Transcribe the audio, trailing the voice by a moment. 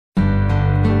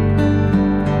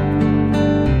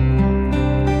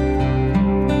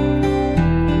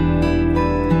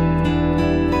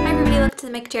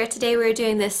TheMakeupChair. Today we're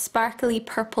doing this sparkly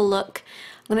purple look.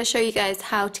 I'm going to show you guys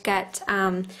how to get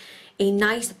a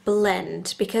nice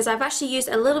blend, because I've actually used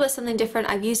a little bit something different.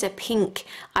 I've used a pink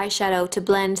eyeshadow to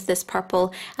blend this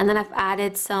purple, and then I've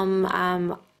added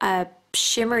some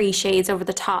shimmery shades over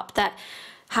the top that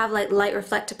have like light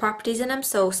reflective properties in them,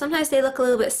 so sometimes they look a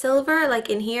little bit silver like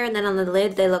in here, and then on the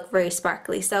lid they look very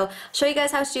sparkly. So I'll show you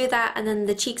guys how to do that, and then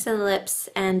the cheeks and the lips,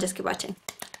 and just keep watching.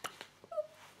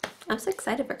 I'm so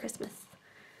excited for Christmas.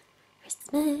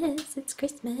 Christmas, it's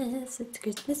Christmas, it's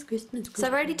Christmas, Christmas. So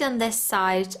I've already done this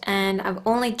side and I've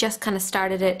only just kind of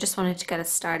started it, just wanted to get it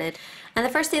started. And the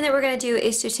first thing that we're going to do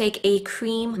is to take a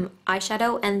cream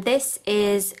eyeshadow, and this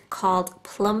is called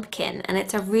Plumkin, and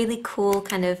it's a really cool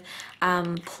kind of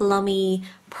plummy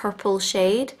purple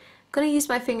shade. I'm going to use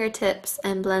my fingertips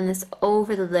and blend this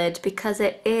over the lid because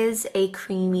it is a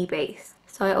creamy base.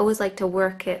 So I always like to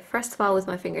work it first of all with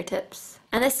my fingertips.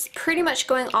 And this is pretty much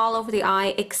going all over the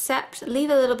eye, except leave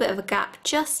a little bit of a gap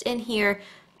just in here,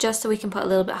 just so we can put a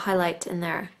little bit of highlight in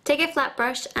there. Take a flat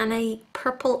brush and a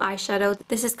purple eyeshadow.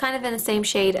 This is kind of in the same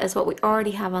shade as what we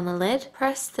already have on the lid.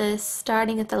 Press this,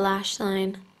 starting at the lash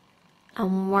line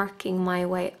and working my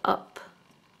way up.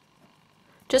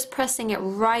 Just pressing it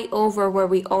right over where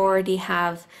we already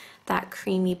have that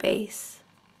creamy base.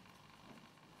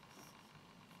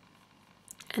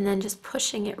 And then just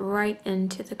pushing it right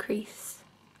into the crease.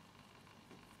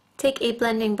 Take a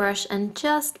blending brush and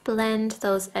just blend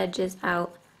those edges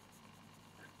out,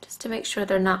 just to make sure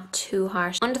they're not too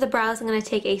harsh. Under the brows, I'm going to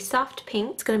take a soft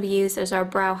pink. It's going to be used as our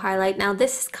brow highlight. Now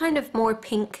this is kind of more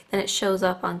pink than it shows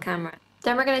up on camera.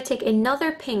 Then we're going to take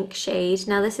another pink shade.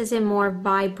 Now this is a more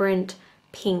vibrant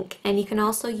pink, and you can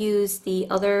also use the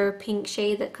other pink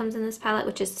shade that comes in this palette,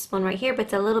 which is this one right here, but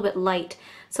it's a little bit light.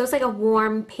 So it's like a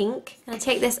warm pink. I'm going to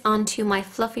take this onto my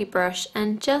fluffy brush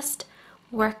and just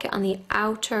work it on the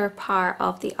outer part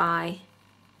of the eye.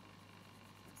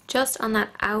 Just on that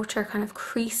outer kind of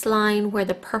crease line where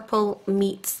the purple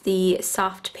meets the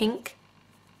soft pink.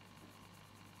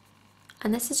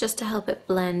 And this is just to help it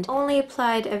blend. Only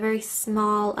applied a very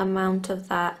small amount of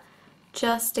that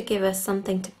just to give us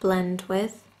something to blend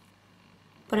with,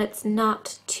 but it's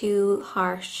not too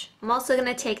harsh. I'm also going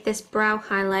to take this brow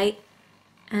highlight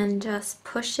and just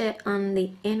push it on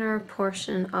the inner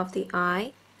portion of the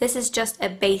eye. This is just a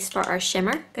base for our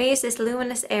shimmer. I'm going to use this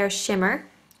Luminess Air shimmer,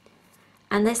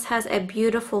 and this has a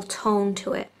beautiful tone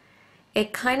to it.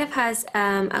 It kind of has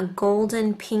a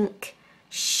golden pink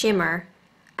shimmer,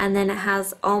 and then it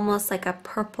has almost like a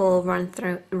purple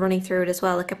running through it as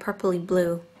well, like a purpley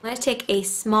blue. I'm going to take a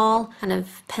small kind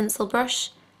of pencil brush,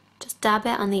 just dab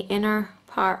it on the inner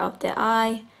part of the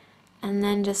eye, and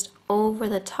then just over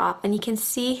the top. And you can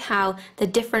see how the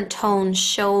different tones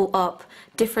show up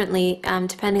differently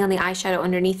depending on the eyeshadow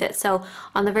underneath it. So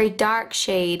on the very dark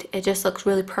shade it just looks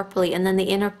really purpley, and then the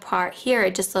inner part here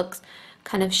it just looks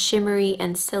kind of shimmery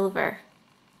and silver,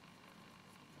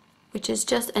 which is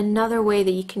just another way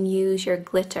that you can use your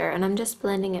glitter. And I'm just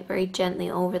blending it very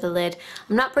gently over the lid.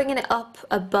 I'm not bringing it up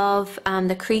above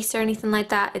the crease or anything like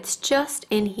that, it's just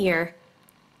in here.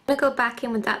 I'm going to go back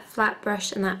in with that flat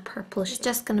brush and that purple. It's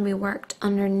just going to be worked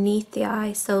underneath the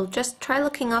eye, so just try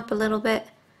looking up a little bit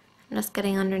and just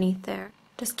getting underneath there.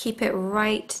 Just keep it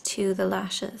right to the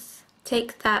lashes.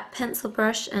 Take that pencil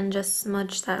brush and just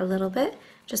smudge that a little bit,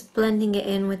 just blending it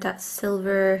in with that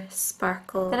silver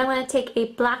sparkle. Then I'm going to take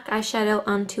a black eyeshadow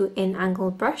onto an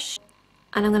angled brush,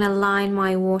 and I'm going to line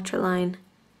my waterline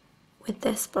with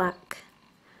this black.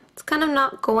 It's kind of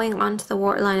not going onto the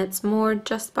waterline, it's more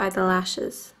just by the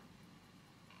lashes.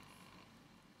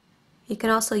 You can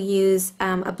also use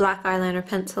a black eyeliner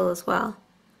pencil as well.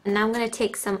 And now I'm going to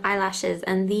take some eyelashes,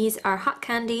 and these are Hot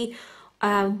Kandi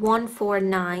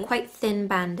 149, quite thin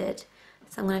banded.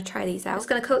 So I'm going to try these out. I'm just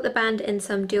going to coat the band in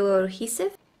some duo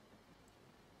adhesive.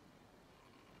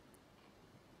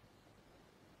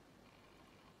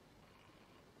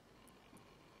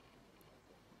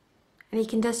 And you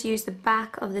can just use the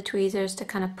back of the tweezers to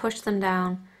kind of push them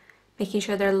down, making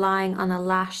sure they're lying on the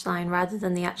lash line rather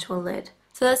than the actual lid.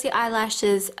 So that's the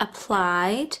eyelashes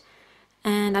applied,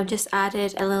 and I've just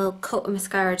added a little coat of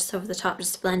mascara just over the top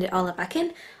just to blend it all back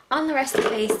in. On the rest of the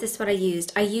face, this is what I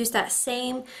used. I used that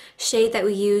same shade that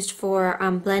we used for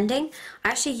blending. I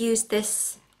actually used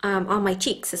this on my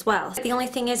cheeks as well. The only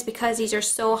thing is, because these are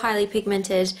so highly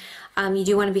pigmented, you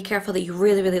do want to be careful that you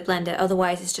really blend it,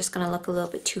 otherwise it's just going to look a little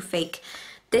bit too fake.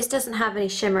 This doesn't have any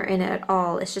shimmer in it at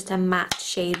all, it's just a matte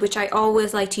shade, which I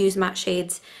always like to use matte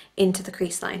shades into the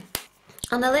crease line.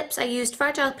 On the lips, I used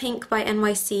Fragile Pink by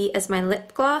NYC as my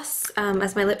lip gloss,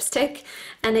 as my lipstick,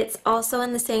 and it's also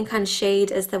in the same kind of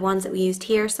shade as the ones that we used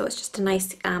here, so it's just a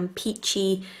nice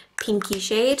peachy, pinky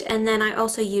shade. And then I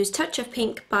also used Touch of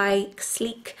Pink by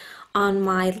Sleek on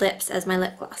my lips as my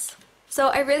lip gloss. So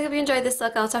I really hope you enjoyed this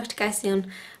look. I'll talk to you guys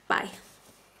soon. Bye.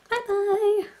 Bye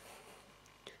bye.